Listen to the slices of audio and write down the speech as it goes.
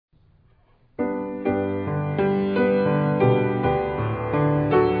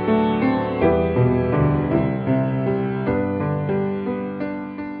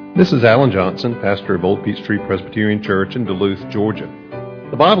This is Alan Johnson, pastor of Old Peachtree Presbyterian Church in Duluth, Georgia.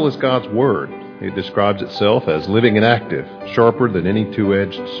 The Bible is God's Word. It describes itself as living and active, sharper than any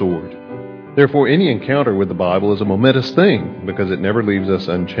two-edged sword. Therefore, any encounter with the Bible is a momentous thing because it never leaves us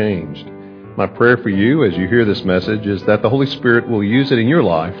unchanged. My prayer for you as you hear this message is that the Holy Spirit will use it in your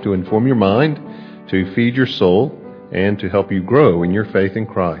life to inform your mind, to feed your soul, and to help you grow in your faith in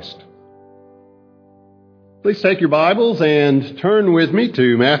Christ. Please take your Bibles and turn with me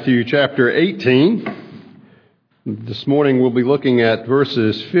to Matthew chapter 18. This morning we'll be looking at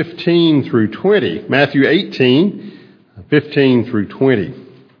verses 15 through 20. Matthew 18, 15 through 20.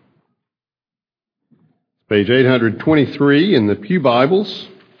 Page 823 in the Pew Bibles.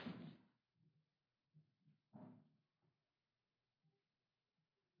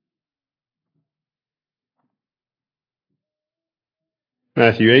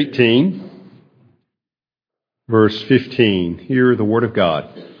 Matthew 18. Verse 15, hear the word of God.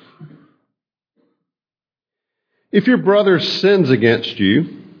 If your brother sins against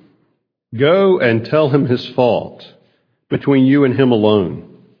you, go and tell him his fault between you and him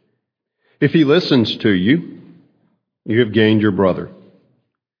alone. If he listens to you, you have gained your brother.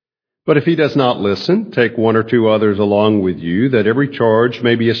 But if he does not listen, take one or two others along with you, that every charge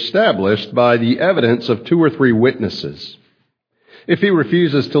may be established by the evidence of 2 or 3 witnesses. If he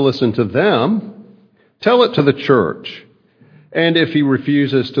refuses to listen to them, tell it to the church. And if he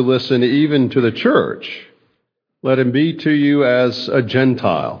refuses to listen even to the church, let him be to you as a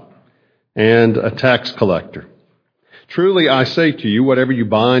Gentile and a tax collector. Truly I say to you, whatever you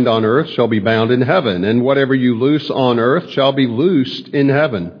bind on earth shall be bound in heaven, and whatever you loose on earth shall be loosed in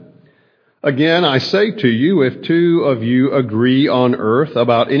heaven. Again, I say to you, if 2 of you agree on earth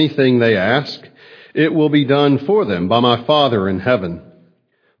about anything they ask, it will be done for them by my Father in heaven.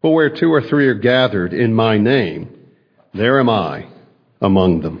 For where 2 or 3 are gathered in my name, there am I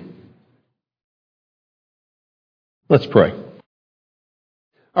among them. Let's pray.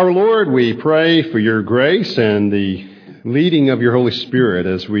 Our Lord, we pray for your grace and the leading of your Holy Spirit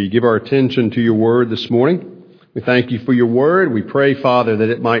as we give our attention to your word this morning. We thank you for your word. We pray, Father, that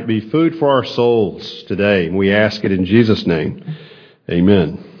it might be food for our souls today. And we ask it in Jesus' name.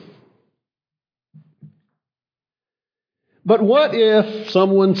 Amen. But what if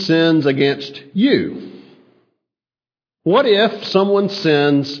someone sins against you? What if someone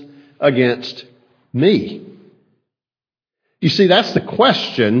sins against me? You see, that's the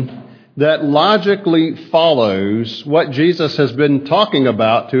question that logically follows what Jesus has been talking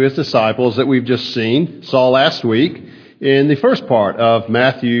about to his disciples that we've just saw last week in the first part of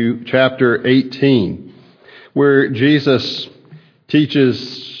Matthew chapter 18, where Jesus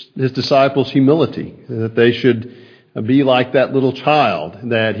teaches his disciples humility, that they should be like that little child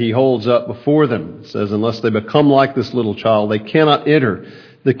that he holds up before them. It says, unless they become like this little child, they cannot enter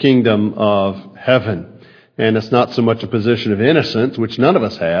the kingdom of heaven. And it's not so much a position of innocence, which none of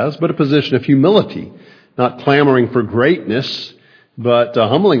us has, but a position of humility, not clamoring for greatness, but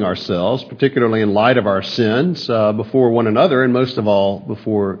humbling ourselves, particularly in light of our sins, before one another, and most of all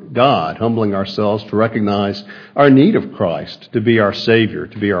before God, humbling ourselves to recognize our need of Christ, to be our Savior,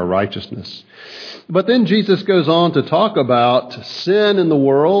 to be our righteousness. But then Jesus goes on to talk about sin in the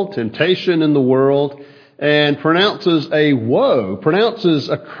world, temptation in the world, and pronounces a woe, pronounces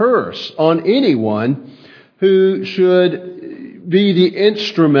a curse on anyone who should be the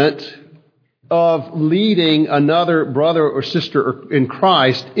instrument of leading another brother or sister in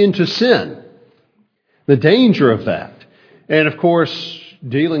Christ into sin. The danger of that. And of course,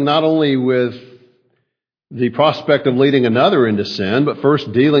 dealing not only with the prospect of leading another into sin, but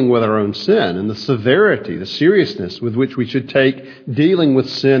first dealing with our own sin and the severity, the seriousness with which we should take dealing with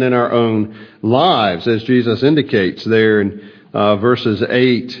sin in our own lives, as Jesus indicates there in verses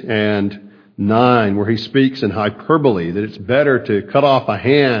 8 and 9, where he speaks in hyperbole, that it's better to cut off a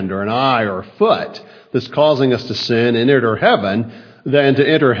hand or an eye or a foot that's causing us to sin and enter heaven than to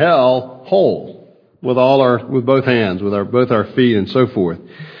enter hell whole with both hands, with both our feet and so forth.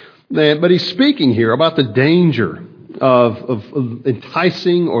 But he's speaking here about the danger of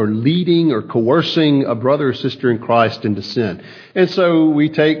enticing or leading or coercing a brother or sister in Christ into sin. And so we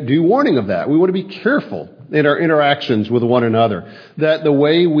take due warning of that. We want to be careful in our interactions with one another, that the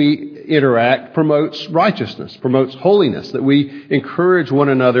way we interact promotes righteousness, promotes holiness, that we encourage one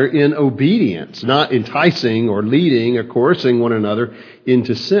another in obedience, not enticing or leading or coercing one another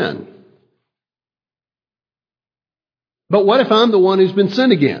into sin. But what if I'm the one who's been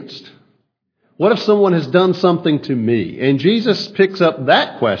sinned against? What if someone has done something to me? And Jesus picks up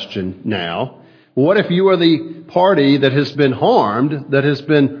that question now. What if you are the party that has been harmed, that has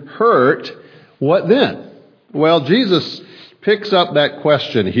been hurt? What then? Well, Jesus picks up that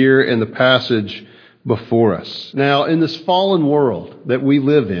question here in the passage before us. Now, in this fallen world that we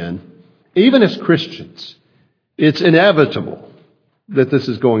live in, even as Christians, it's inevitable that this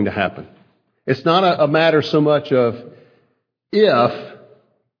is going to happen. It's not a matter so much of if,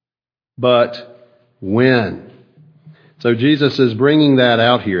 but when. So Jesus is bringing that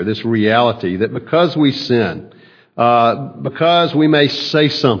out here, this reality that because we sin, because we may say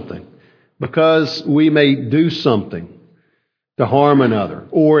something, because we may do something to harm another,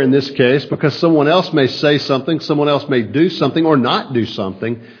 or in this case, because someone else may say something, someone else may do something or not do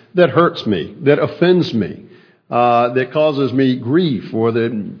something that hurts me, that offends me, that causes me grief, or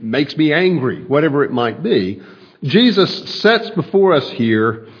that makes me angry, whatever it might be. Jesus sets before us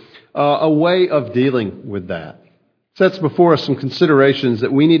here a way of dealing with that. Sets before us some considerations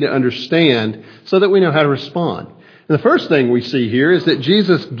that we need to understand so that we know how to respond. And the first thing we see here is that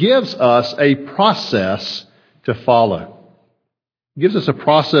Jesus gives us a process to follow. He gives us a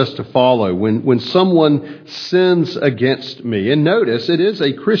process to follow when someone sins against me. And notice, it is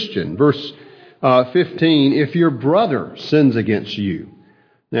a Christian. Verse 15, if your brother sins against you.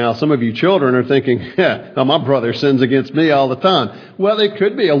 Now, some of you children are thinking, yeah, my brother sins against me all the time. Well, it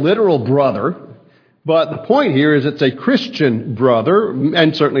could be a literal brother. But the point here is it's a Christian brother,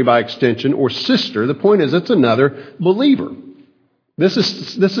 and certainly by extension, or sister. The point is it's another believer. This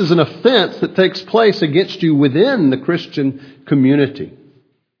is an offense that takes place against you within the Christian community.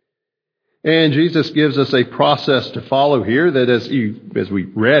 And Jesus gives us a process to follow here that as we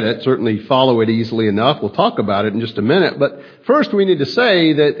read it, certainly follow it easily enough. We'll talk about it in just a minute. But first we need to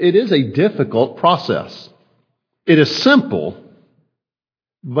say that it is a difficult process. It is simple,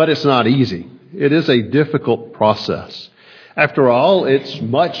 but it's not easy. It is a difficult process. After all, it's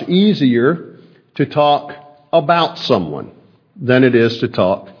much easier to talk about someone than it is to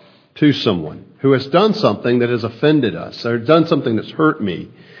talk to someone who has done something that has offended us or done something that's hurt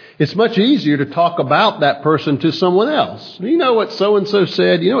me. It's much easier to talk about that person to someone else. You know what so-and-so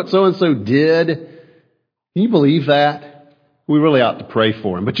said? You know what so-and-so did? Can you believe that? We really ought to pray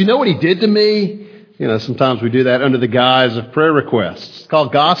for him. But you know what he did to me? You know, sometimes we do that under the guise of prayer requests. It's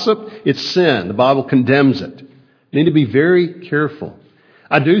called gossip. It's sin. The Bible condemns it. You need to be very careful.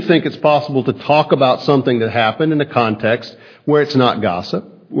 I do think it's possible to talk about something that happened in a context where it's not gossip,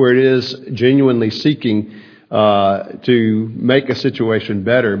 where it is genuinely seeking to make a situation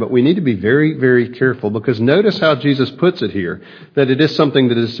better. But we need to be very, very careful because notice how Jesus puts it here, that it is something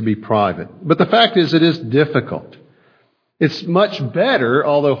that is to be private. But the fact is it is difficult. It's much better,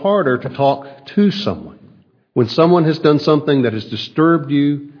 although harder, to talk to someone. When someone has done something that has disturbed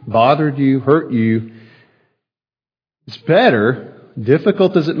you, bothered you, hurt you, it's better,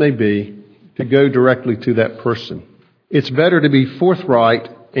 difficult as it may be, to go directly to that person. It's better to be forthright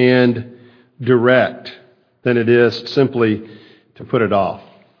and direct than it is simply to put it off.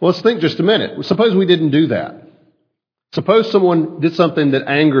 Well, let's think just a minute. Suppose we didn't do that. Suppose someone did something that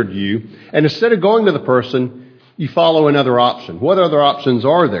angered you, and instead of going to the person, you follow another option. What other options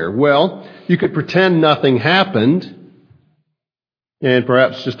are there? Well, you could pretend nothing happened and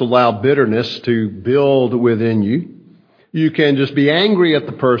perhaps just allow bitterness to build within you. You can just be angry at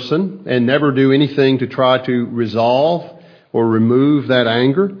the person and never do anything to try to resolve or remove that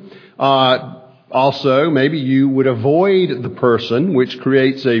anger. Also, maybe you would avoid the person, which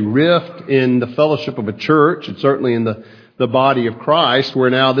creates a rift in the fellowship of a church and certainly in the body of Christ, where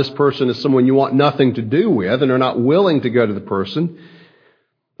now this person is someone you want nothing to do with and are not willing to go to the person.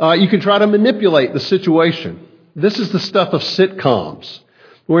 You can try to manipulate the situation. This is the stuff of sitcoms,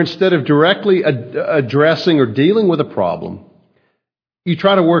 where instead of directly addressing or dealing with a problem, you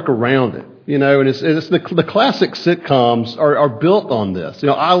try to work around it. You know, and it's the classic sitcoms are built on this. You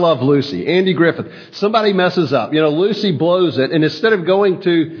know, I Love Lucy, Andy Griffith. Somebody messes up. You know, Lucy blows it, and instead of going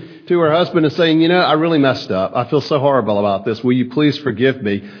to her husband and saying, you know, I really messed up. I feel so horrible about this. Will you please forgive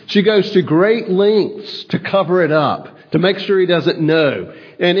me? She goes to great lengths to cover it up, to make sure he doesn't know.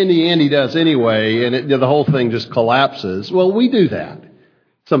 And in the end, he does anyway, and the whole thing just collapses. Well, we do that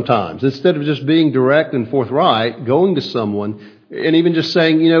sometimes. Instead of just being direct and forthright, going to someone and even just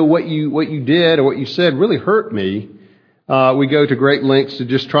saying, you know, what you did or what you said really hurt me, we go to great lengths to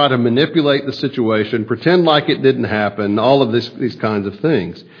just try to manipulate the situation, pretend like it didn't happen, all of these kinds of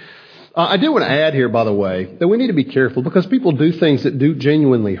things. I do want to add here, by the way, that we need to be careful because people do things that do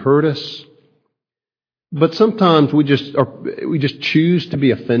genuinely hurt us. But sometimes we just choose to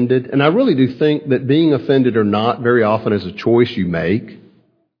be offended. And I really do think that being offended or not very often is a choice you make.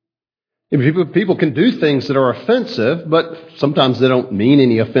 People can do things that are offensive, but sometimes they don't mean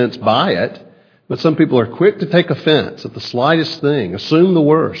any offense by it. But some people are quick to take offense at the slightest thing, assume the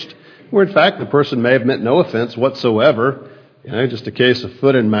worst, where in fact the person may have meant no offense whatsoever, Just a case of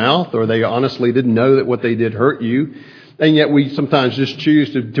foot and mouth, or they honestly didn't know that what they did hurt you. And yet we sometimes just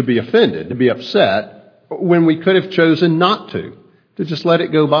choose to be offended, to be upset, when we could have chosen not to just let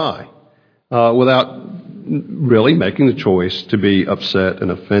it go by without really making the choice to be upset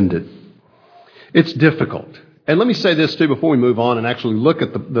and offended. It's difficult. And let me say this too before we move on and actually look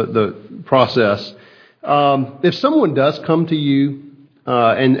at the process. If someone does come to you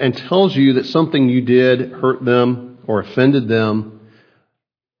and tells you that something you did hurt them or offended them,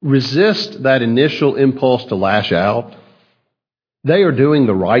 resist that initial impulse to lash out. They are doing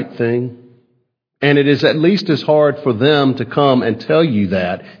the right thing. And it is at least as hard for them to come and tell you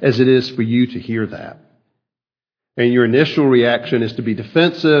that as it is for you to hear that. And your initial reaction is to be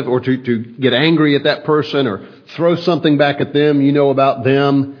defensive or to get angry at that person or throw something back at them you know about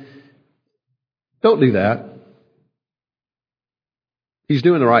them. Don't do that. He's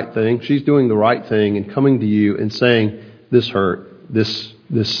doing the right thing. She's doing the right thing and coming to you and saying, this hurt, this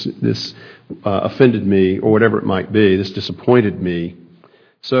offended me, or whatever it might be. This disappointed me.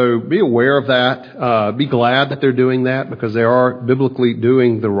 So be aware of that. Be glad that they're doing that because they are biblically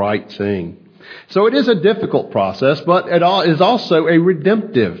doing the right thing. So it is a difficult process, but it is also a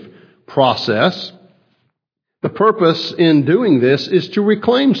redemptive process. The purpose in doing this is to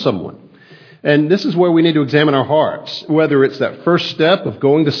reclaim someone. And this is where we need to examine our hearts, whether it's that first step of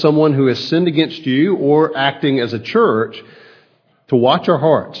going to someone who has sinned against you or acting as a church, to watch our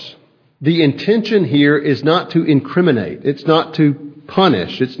hearts. The intention here is not to incriminate. It's not to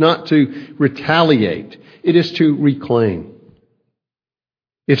punish. It's not to retaliate. It is to reclaim.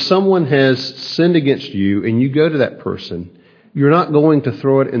 If someone has sinned against you and you go to that person, you're not going to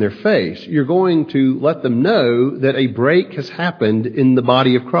throw it in their face. You're going to let them know that a break has happened in the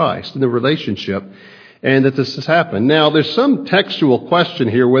body of Christ, in the relationship, and that this has happened. Now, there's some textual question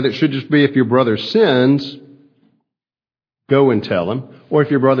here whether it should just be if your brother sins, go and tell him, or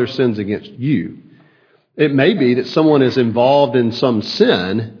if your brother sins against you. It may be that someone is involved in some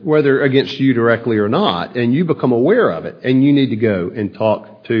sin, whether against you directly or not, and you become aware of it, and you need to go and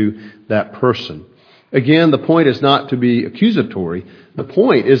talk to that person. Again, the point is not to be accusatory. The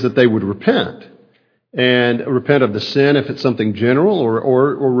point is that they would repent. And repent of the sin if it's something general,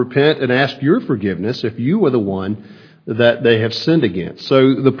 or repent and ask your forgiveness if you were the one that they have sinned against.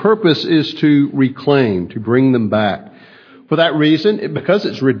 So the purpose is to reclaim, to bring them back. For that reason, because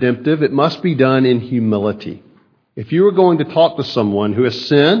it's redemptive, it must be done in humility. If you are going to talk to someone who has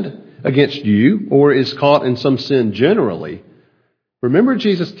sinned against you or is caught in some sin generally, remember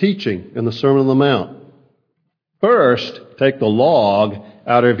Jesus' teaching in the Sermon on the Mount. First, take the log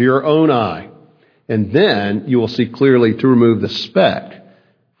out of your own eye, and then you will see clearly to remove the speck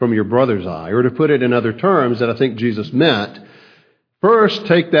from your brother's eye. Or to put it in other terms that I think Jesus meant, first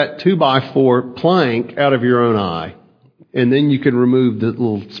take that 2x4 plank out of your own eye, and then you can remove the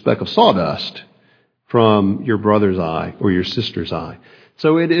little speck of sawdust from your brother's eye or your sister's eye.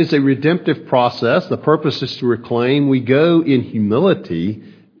 So it is a redemptive process. The purpose is to reclaim. We go in humility,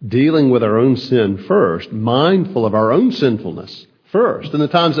 dealing with our own sin first, mindful of our own sinfulness first, and the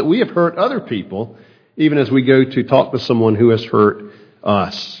times that we have hurt other people, even as we go to talk to someone who has hurt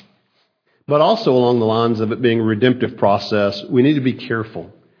us. But also along the lines of it being a redemptive process, we need to be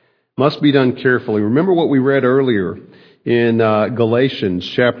careful. Must be done carefully. Remember what we read earlier in Galatians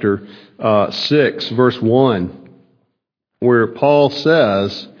chapter 6, verse 1, where Paul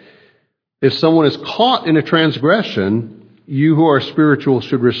says, if someone is caught in a transgression, you who are spiritual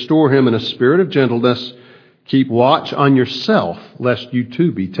should restore him in a spirit of gentleness. Keep watch on yourself, lest you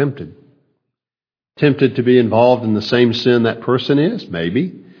too be tempted. Tempted to be involved in the same sin that person is,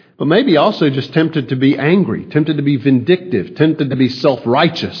 maybe. But maybe also just tempted to be angry, tempted to be vindictive, tempted to be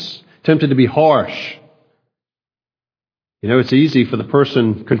self-righteous, tempted to be harsh. It's easy for the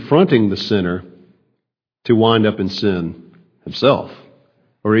person confronting the sinner to wind up in sin himself,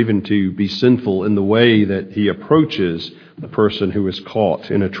 or even to be sinful in the way that he approaches the person who is caught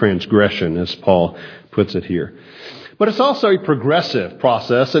in a transgression, as Paul puts it here. But it's also a progressive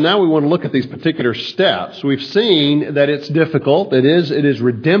process, and now we want to look at these particular steps. We've seen that it's difficult. It is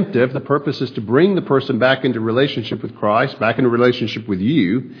redemptive. The purpose is to bring the person back into relationship with Christ, back into relationship with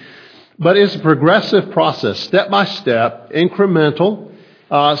you. But it's a progressive process, step by step, incremental.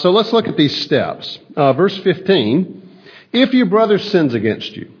 So let's look at these steps. Verse 15, if your brother sins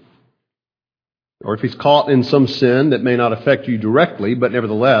against you, or if he's caught in some sin that may not affect you directly, but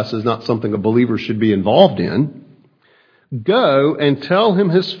nevertheless is not something a believer should be involved in, go and tell him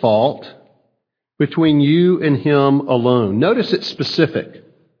his fault between you and him alone. Notice it's specific.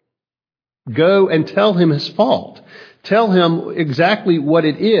 Go and tell him his fault. Tell him exactly what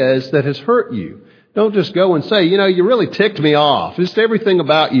it is that has hurt you. Don't just go and say, you really ticked me off. Just everything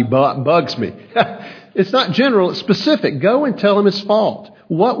about you bugs me. It's not general, it's specific. Go and tell him his fault.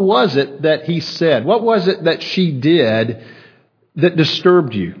 What was it that he said? What was it that she did that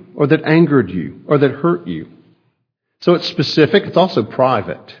disturbed you, or that angered you, or that hurt you? So it's specific, it's also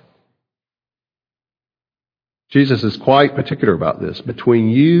private. Jesus is quite particular about this. Between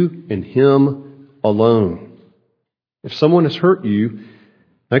you and him alone. If someone has hurt you,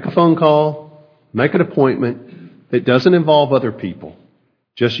 make a phone call, make an appointment. It doesn't involve other people.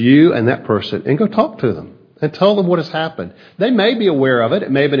 Just you and that person, and go talk to them and tell them what has happened. They may be aware of it. It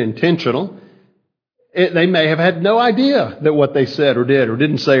may have been intentional. They may have had no idea that what they said or did or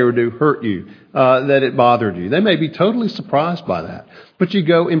didn't say or do hurt you, that it bothered you. They may be totally surprised by that. But you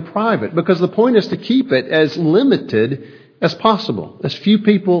go in private, because the point is to keep it as limited as possible, as few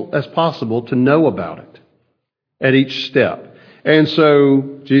people as possible to know about it at each step. And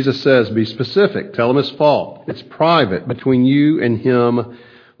so Jesus says, be specific. Tell him his fault. It's private between you and him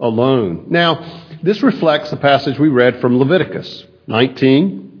alone. Now, this reflects the passage we read from Leviticus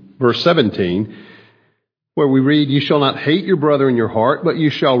 19, verse 17, where we read, you shall not hate your brother in your heart, but you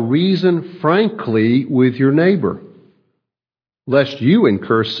shall reason frankly with your neighbor, lest you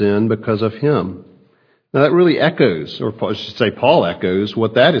incur sin because of him. Now that really echoes, or I should say Paul echoes,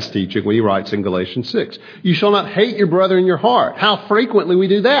 what that is teaching when he writes in Galatians 6. You shall not hate your brother in your heart. How frequently we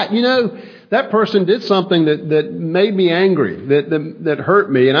do that. That person did something that made me angry, that hurt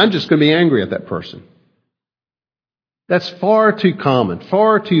me, and I'm just going to be angry at that person. That's far too common,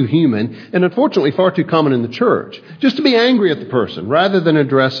 far too human, and unfortunately far too common in the church. Just to be angry at the person rather than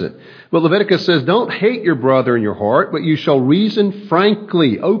address it. But Leviticus says, don't hate your brother in your heart, but you shall reason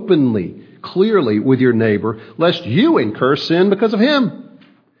frankly, openly, clearly with your neighbor, lest you incur sin because of him.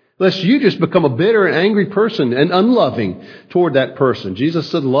 Lest you just become a bitter and angry person and unloving toward that person. Jesus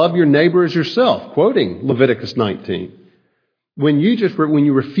said, love your neighbor as yourself, quoting Leviticus 19. When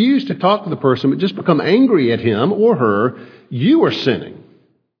you refuse to talk to the person, but just become angry at him or her, you are sinning.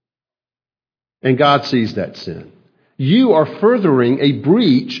 And God sees that sin. You are furthering a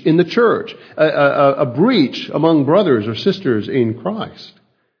breach in the church, a breach among brothers or sisters in Christ.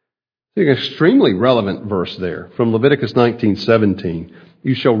 It's an extremely relevant verse there from Leviticus 19:17.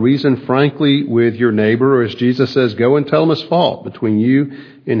 You shall reason frankly with your neighbor, or as Jesus says, go and tell him his fault between you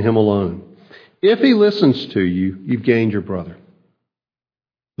and him alone. If he listens to you, you've gained your brother.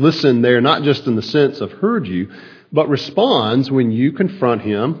 Listen there, not just in the sense of heard you, but responds when you confront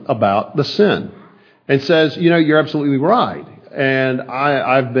him about the sin and says, you're absolutely right. And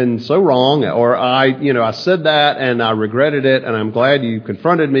I've been so wrong, or I said that and I regretted it, and I'm glad you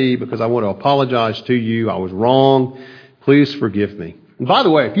confronted me because I want to apologize to you. I was wrong. Please forgive me. And by the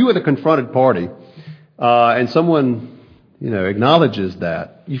way, if you were the confronted party, and someone, acknowledges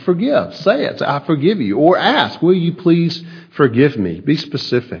that, you forgive. Say it. Say, I forgive you. Or ask, will you please forgive me? Be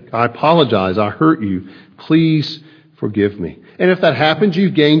specific. I apologize. I hurt you. Please forgive me. And if that happens,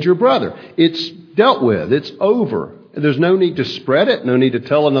 you've gained your brother. It's dealt with. It's over. There's no need to spread it. No need to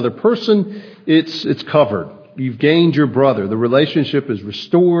tell another person. It's covered. You've gained your brother. The relationship is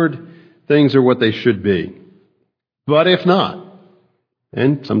restored. Things are what they should be. But if not,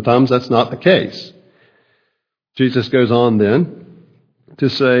 and sometimes that's not the case, Jesus goes on then to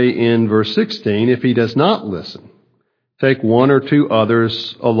say in verse 16, if he does not listen, take one or two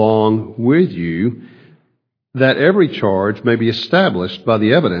others along with you, that every charge may be established by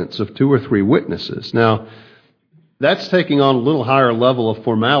the evidence of two or three witnesses. Now, that's taking on a little higher level of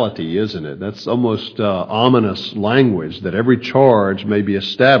formality, isn't it? That's almost ominous language, that every charge may be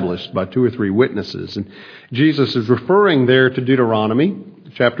established by two or three witnesses. And Jesus is referring there to Deuteronomy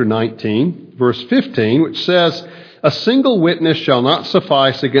chapter 19, verse 15, which says, a single witness shall not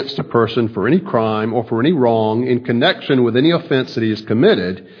suffice against a person for any crime or for any wrong in connection with any offense that he has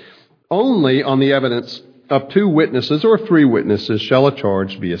committed. Only on the evidence of two witnesses or three witnesses shall a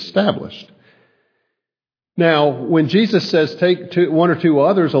charge be established. Now, when Jesus says take one or two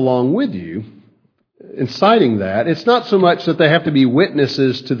others along with you, inciting that, it's not so much that they have to be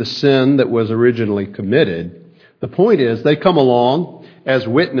witnesses to the sin that was originally committed. The point is they come along as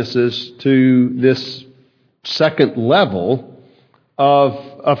witnesses to this second level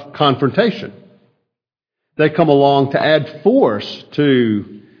of confrontation. They come along to add force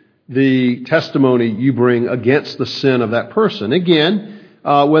to the testimony you bring against the sin of that person. Again,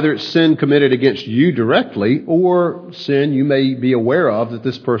 whether it's sin committed against you directly or sin you may be aware of that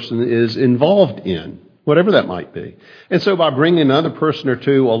this person is involved in, whatever that might be. And so by bringing another person or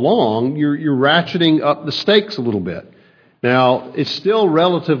two along, you're ratcheting up the stakes a little bit. Now, it's still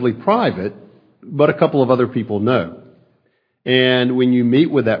relatively private, but a couple of other people know. And when you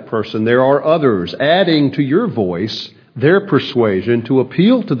meet with that person, there are others adding to your voice their persuasion to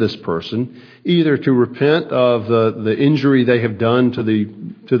appeal to this person, either to repent of the injury they have done to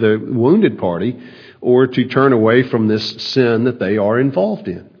the wounded party, or to turn away from this sin that they are involved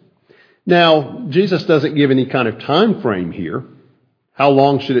in. Now, Jesus doesn't give any kind of time frame here. How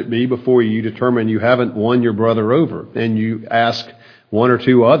long should it be before you determine you haven't won your brother over and you ask one or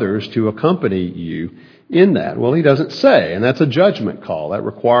two others to accompany you in that? Well, he doesn't say, and that's a judgment call. That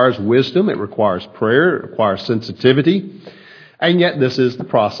requires wisdom, it requires prayer, it requires sensitivity. And yet this is the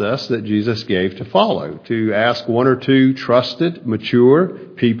process that Jesus gave to follow, to ask one or two trusted, mature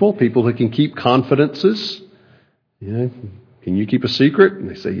people who can keep confidences. Can you keep a secret? And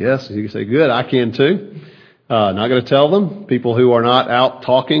they say yes. And you say, good, I can too. Not going to tell them. People who are not out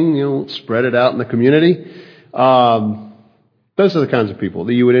talking, spread it out in the community. Those are the kinds of people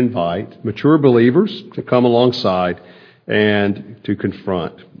that you would invite, mature believers, to come alongside and to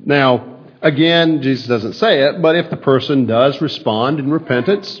confront. Now, again, Jesus doesn't say it, but if the person does respond in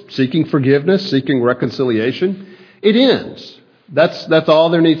repentance, seeking forgiveness, seeking reconciliation, it ends. That's all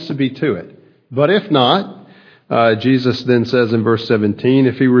there needs to be to it. But if not, Jesus then says in verse 17,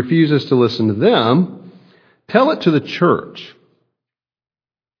 if he refuses to listen to them, tell it to the church.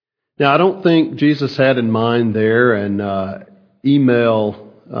 Now, I don't think Jesus had in mind there an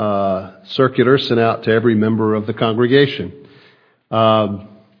email circular sent out to every member of the congregation.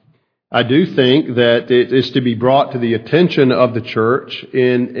 I do think that it is to be brought to the attention of the church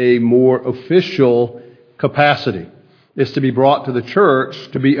in a more official capacity. It's to be brought to the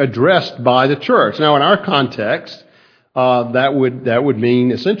church, to be addressed by the church. Now, in our context, that would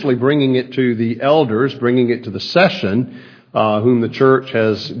mean essentially bringing it to the elders, bringing it to the session, whom the church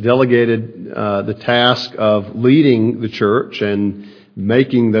has delegated the task of leading the church and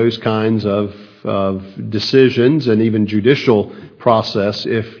making those kinds of decisions and even judicial process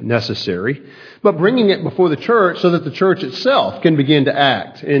if necessary, but bringing it before the church so that the church itself can begin to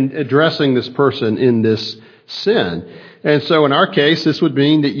act in addressing this person in this sin. And so in our case, this would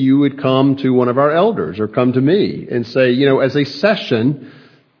mean that you would come to one of our elders or come to me and say, as a session,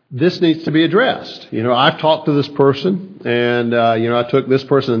 this needs to be addressed. I've talked to this person and, I took this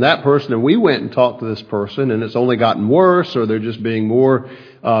person and that person and we went and talked to this person and it's only gotten worse, or they're just being more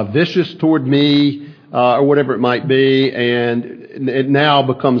vicious toward me, or whatever it might be, and it now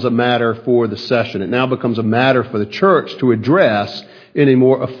becomes a matter for the session. It now becomes a matter for the church to address in a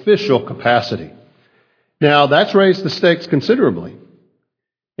more official capacity. Now, that's raised the stakes considerably.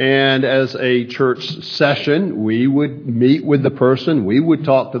 And as a church session, we would meet with the person, we would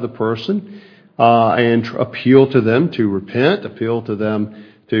talk to the person, and appeal to them to repent, appeal to them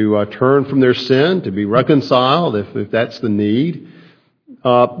to turn from their sin, to be reconciled if that's the need.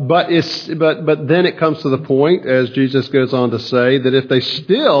 But then it comes to the point, as Jesus goes on to say, that if they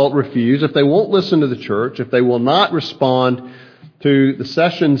still refuse, if they won't listen to the church, if they will not respond to the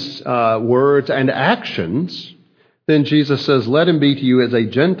session's words and actions, then Jesus says, let him be to you as a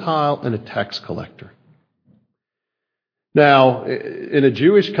Gentile and a tax collector. Now, in a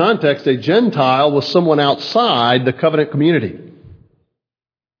Jewish context, a Gentile was someone outside the covenant community.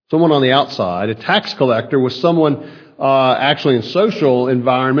 Someone on the outside. A tax collector was someone actually in social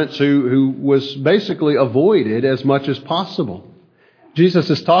environments who was basically avoided as much as possible. Jesus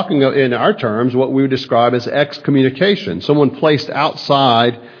is talking in our terms what we would describe as excommunication, someone placed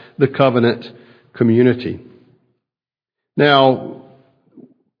outside the covenant community. Now,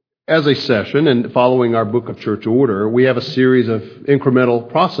 as a session and following our book of church order, we have a series of incremental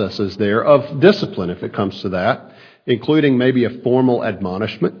processes there of discipline, if it comes to that, including maybe a formal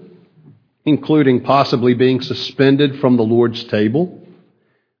admonishment, including possibly being suspended from the Lord's table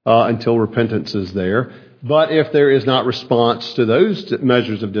until repentance is there. But if there is not response to those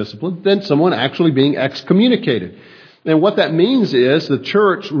measures of discipline, then someone actually being excommunicated. And what that means is the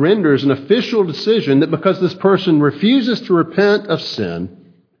church renders an official decision that because this person refuses to repent of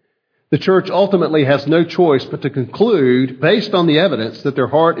sin, the church ultimately has no choice but to conclude, based on the evidence, that their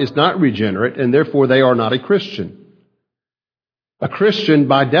heart is not regenerate and therefore they are not a Christian. A Christian,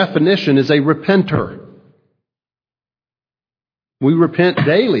 by definition, is a repenter. We repent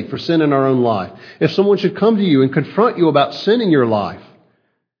daily for sin in our own life. If someone should come to you and confront you about sin in your life,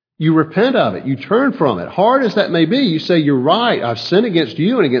 you repent of it. You turn from it. Hard as that may be, you say, you're right. I've sinned against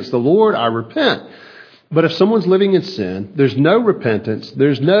you and against the Lord. I repent. But if someone's living in sin, there's no repentance.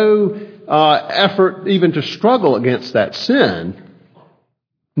 There's no effort even to struggle against that sin.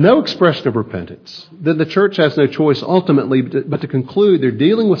 No expression of repentance. Then the church has no choice ultimately but to conclude they're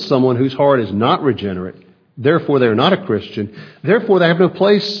dealing with someone whose heart is not regenerate. Therefore, they're not a Christian. Therefore, they have no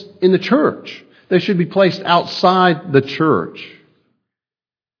place in the church. They should be placed outside the church,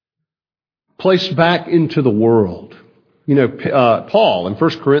 placed back into the world. You know, Paul in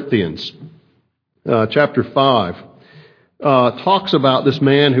 1 Corinthians chapter 5 talks about this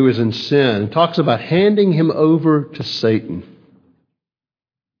man who is in sin, talks about handing him over to Satan,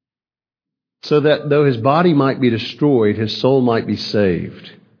 so that though his body might be destroyed, his soul might be saved.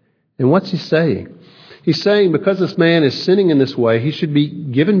 And what's he saying? He's saying because this man is sinning in this way, he should be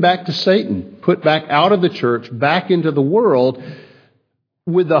given back to Satan, put back out of the church, back into the world,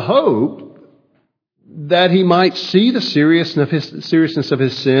 with the hope that he might see the seriousness of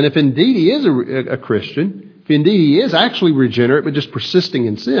his sin. If indeed he is a Christian, if indeed he is actually regenerate but just persisting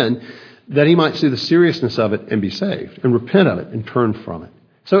in sin, that he might see the seriousness of it and be saved and repent of it and turn from it.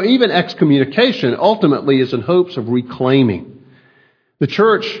 So even excommunication ultimately is in hopes of reclaiming. The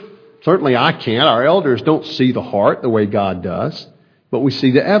church, certainly I can't, our elders don't see the heart the way God does, but we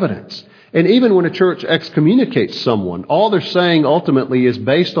see the evidence. And even when a church excommunicates someone, all they're saying ultimately is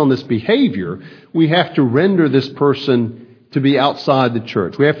based on this behavior, we have to render this person to be outside the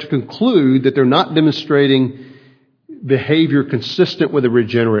church. We have to conclude that they're not demonstrating behavior consistent with a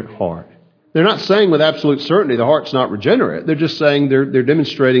regenerate heart. They're not saying with absolute certainty the heart's not regenerate. They're just saying they're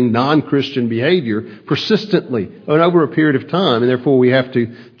demonstrating non-Christian behavior persistently and over a period of time, and therefore we have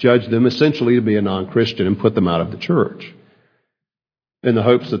to judge them essentially to be a non-Christian and put them out of the church, in the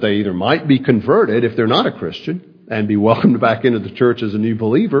hopes that they either might be converted if they're not a Christian and be welcomed back into the church as a new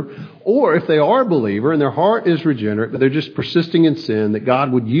believer, or if they are a believer and their heart is regenerate, but they're just persisting in sin, that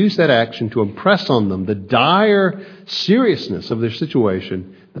God would use that action to impress on them the dire seriousness of their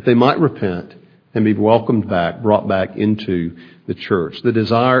situation, that they might repent and be welcomed back, brought back into the church. The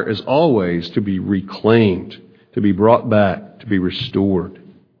desire is always to be reclaimed, to be brought back, to be restored.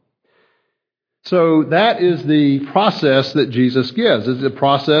 So that is the process that Jesus gives. It's a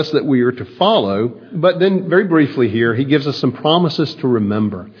process that we are to follow. But then very briefly here, he gives us some promises to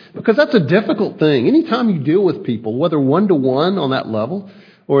remember. Because that's a difficult thing. Anytime you deal with people, whether one-to-one on that level,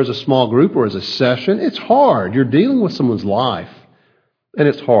 or as a small group, or as a session, it's hard. You're dealing with someone's life. And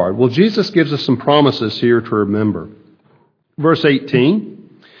it's hard. Well, Jesus gives us some promises here to remember. Verse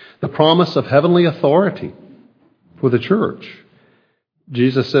 18, the promise of heavenly authority for the church.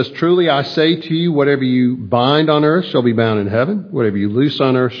 Jesus says, truly I say to you, whatever you bind on earth shall be bound in heaven. Whatever you loose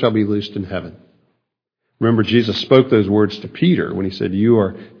on earth shall be loosed in heaven. Remember, Jesus spoke those words to Peter when he said, you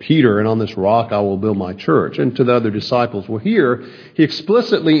are Peter, and on this rock I will build my church. And to the other disciples. Well, here he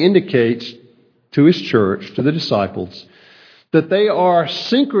explicitly indicates to his church, to the disciples, that they are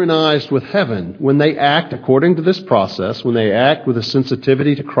synchronized with heaven when they act according to this process, when they act with a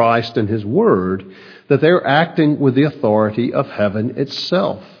sensitivity to Christ and his word, that they're acting with the authority of heaven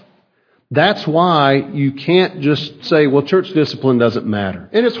itself. That's why you can't just say, well, church discipline doesn't matter.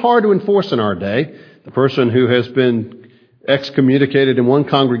 And it's hard to enforce in our day. The person who has been excommunicated in one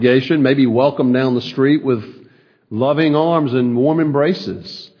congregation may be welcomed down the street with loving arms and warm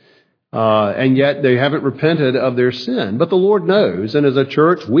embraces. And yet they haven't repented of their sin. But the Lord knows, and as a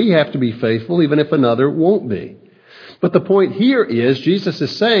church, we have to be faithful even if another won't be. But the point here is, Jesus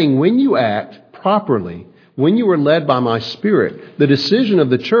is saying, when you act properly, when you are led by my Spirit, the decision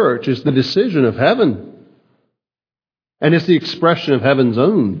of the church is the decision of heaven. And it's the expression of heaven's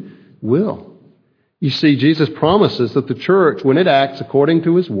own will. You see, Jesus promises that the church, when it acts according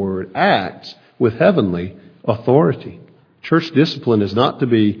to his word, acts with heavenly authority. Church discipline is not to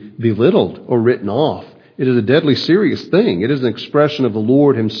be belittled or written off. It is a deadly serious thing. It is an expression of the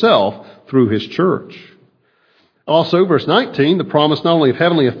Lord himself through his church. Also, verse 19, the promise not only of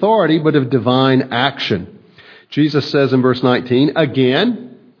heavenly authority, but of divine action. Jesus says in verse 19,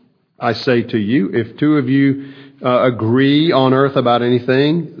 again, I say to you, if two of you agree on earth about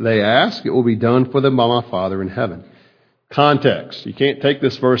anything they ask, it will be done for them by my Father in heaven. Context. You can't take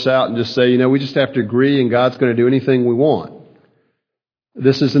this verse out and just say, we just have to agree and God's going to do anything we want.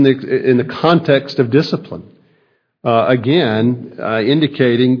 This is in the context of discipline. Indicating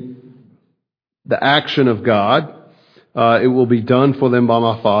the action of God. It will be done for them by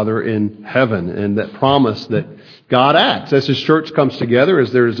my Father in heaven. And that promise that God acts. As his church comes together,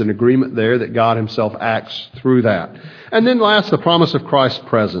 as there is an agreement there that God himself acts through that. And then last, the promise of Christ's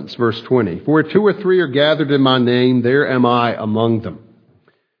presence. Verse 20. For where two or three are gathered in my name, there am I among them.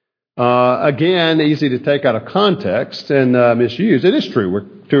 Again, easy to take out of context and misuse. It is true, where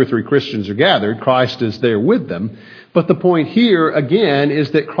two or three Christians are gathered, Christ is there with them. But the point here, again,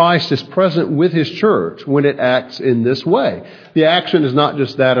 is that Christ is present with his church when it acts in this way. The action is not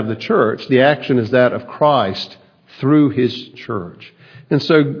just that of the church. The action is that of Christ through his church. And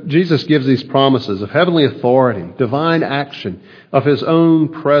so Jesus gives these promises of heavenly authority, divine action, of His own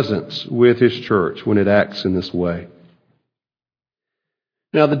presence with His church when it acts in this way.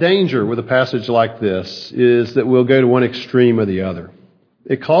 Now, the danger with a passage like this is that we'll go to one extreme or the other.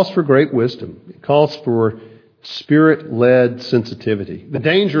 It calls for great wisdom. It calls for Spirit-led sensitivity. The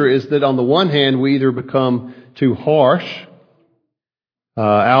danger is that on the one hand, we either become too harsh,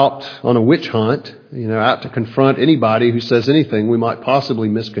 out on a witch hunt, out to confront anybody who says anything we might possibly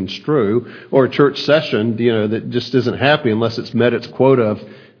misconstrue, or a church session, that just isn't happy unless it's met its quota of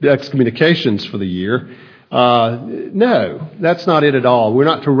excommunications for the year. No, that's not it at all. We're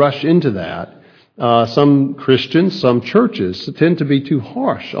not to rush into that. Some Christians, some churches tend to be too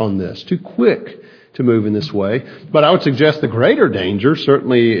harsh on this, too quick to move in this way. But I would suggest the greater danger,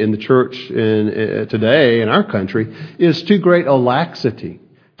 certainly in the church today in our country, is too great a laxity,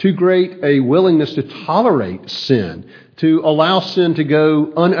 too great a willingness to tolerate sin, to allow sin to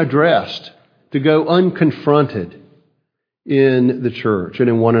go unaddressed, to go unconfronted in the church and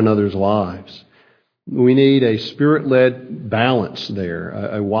in one another's lives. We need a Spirit-led balance there,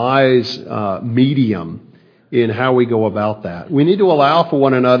 a wise medium in how we go about that. We need to allow for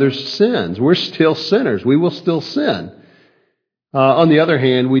one another's sins. We're still sinners. We will still sin. On the other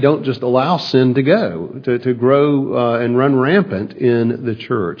hand, we don't just allow sin to go, to grow and run rampant in the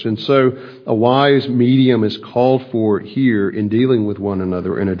church. And so a wise medium is called for here in dealing with one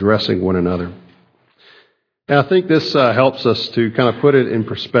another and addressing one another. And I think this helps us to kind of put it in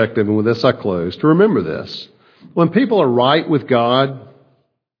perspective, and with this I close, to remember this. When people are right with God,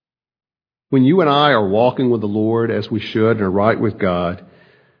 when you and I are walking with the Lord as we should and are right with God,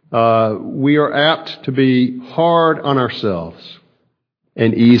 we are apt to be hard on ourselves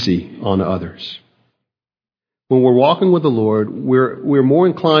and easy on others. When we're walking with the Lord, we're more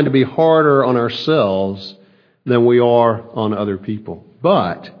inclined to be harder on ourselves than we are on other people.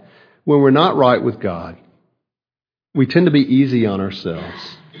 But when we're not right with God, we tend to be easy on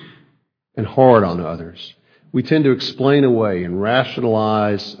ourselves and hard on others. We tend to explain away and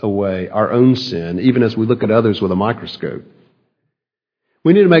rationalize away our own sin, even as we look at others with a microscope.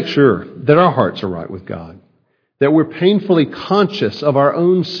 We need to make sure that our hearts are right with God, that we're painfully conscious of our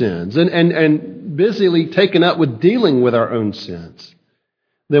own sins and busily taken up with dealing with our own sins.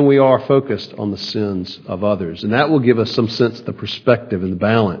 Then we are focused on the sins of others. And that will give us some sense of the perspective and the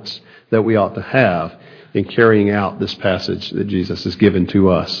balance that we ought to have in carrying out this passage that Jesus has given to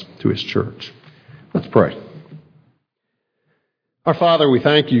us, to His church. Let's pray. Our Father, we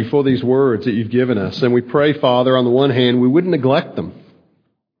thank You for these words that You've given us. And we pray, Father, on the one hand, we wouldn't neglect them,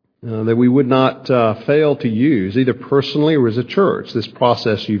 that we would not fail to use, either personally or as a church, this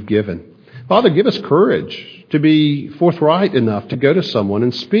process You've given. Father, give us courage to be forthright enough to go to someone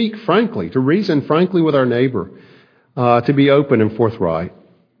and speak frankly, to reason frankly with our neighbor, to be open and forthright.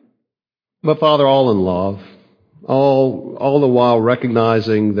 But Father, all in love, all the while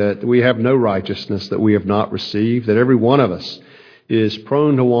recognizing that we have no righteousness that we have not received, that every one of us is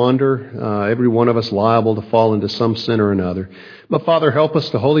prone to wander, every one of us liable to fall into some sin or another. But Father, help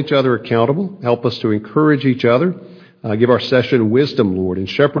us to hold each other accountable, help us to encourage each other, give our session wisdom, Lord, in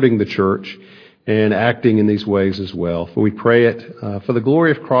shepherding the church and acting in these ways as well. For we pray it for the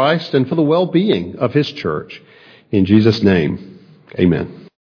glory of Christ and for the well-being of His church. In Jesus' name, amen.